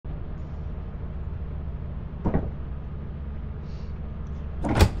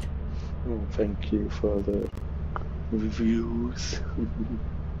Oh, thank you for the reviews.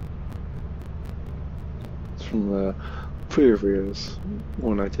 It's from the previous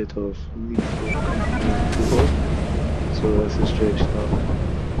one I did of Lethal. So this is just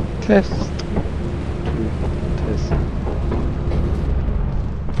test to test.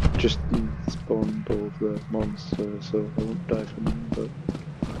 Just spawned all the monsters, so I won't dive in them,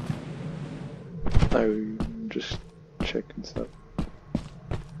 but I'm just checking stuff.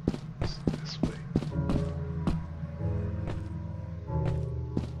 It's this way.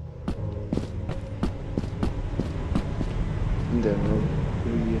 And then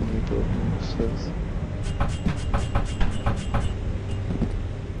I'll re-enable monsters.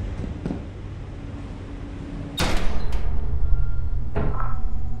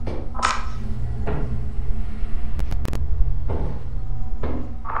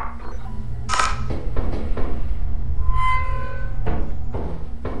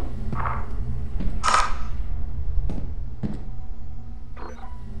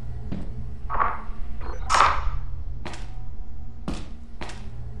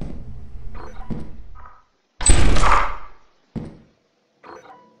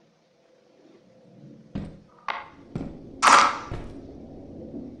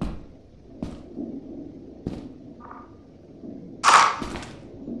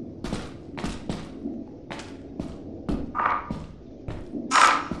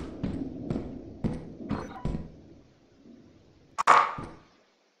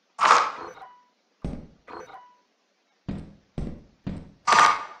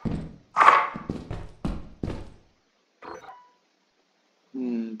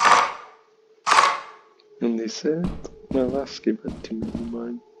 And they said, well, ask him at 2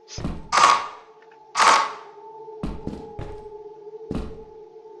 mines.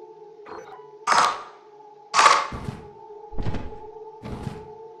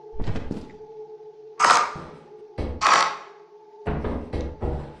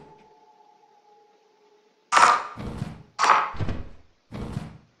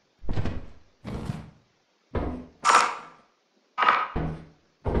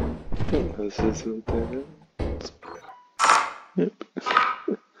 This is a dead end. Yep.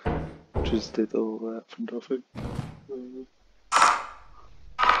 Just did all that for nothing.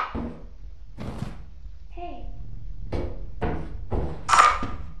 Hey.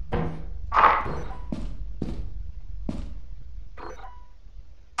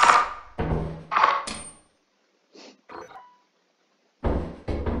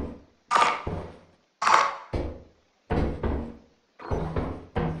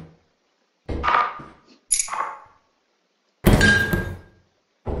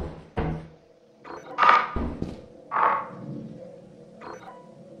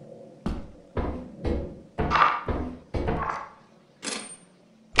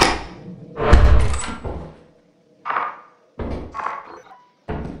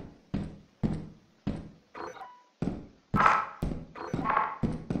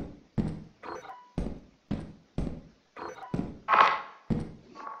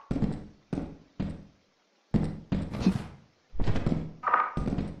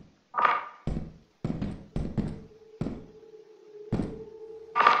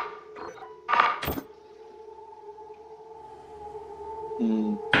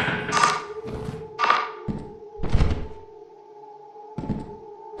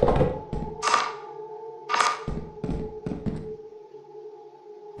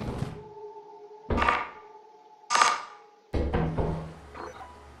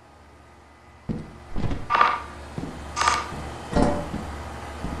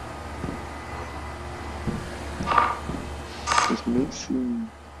 This may seem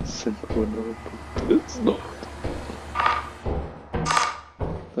simple enough, but it's not.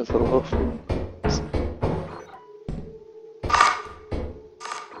 There's a lot of things.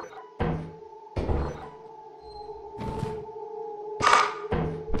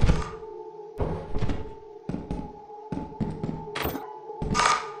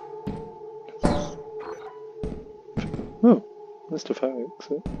 Oh, that's the fire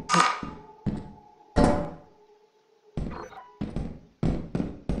exit.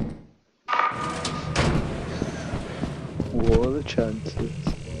 What are the chances?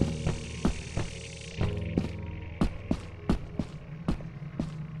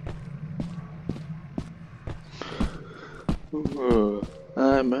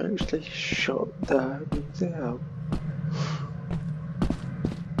 I'm actually shocked that it's out.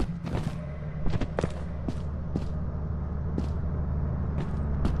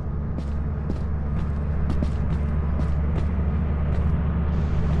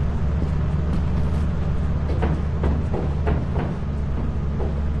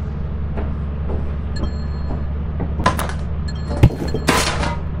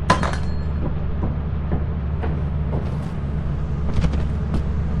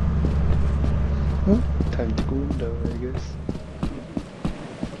 Well, time to go now, I guess.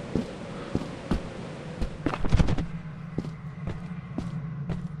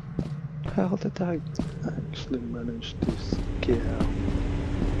 How did I actually manage to get out?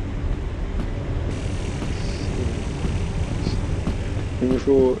 And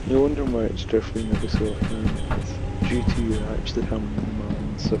you're wondering why it's drifting every so often, it's due to actually how many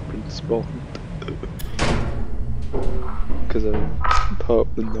mines have been spawned. Because I put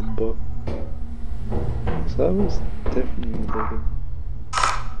up the number. So that was definitely a bugger.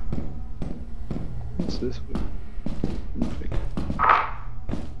 What's this way? Nothing.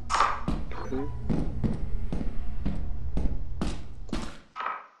 Okay.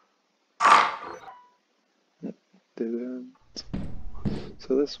 Didn't.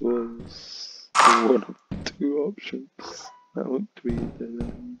 So this was one of two options. That looked to be a dead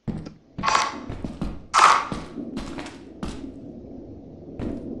end.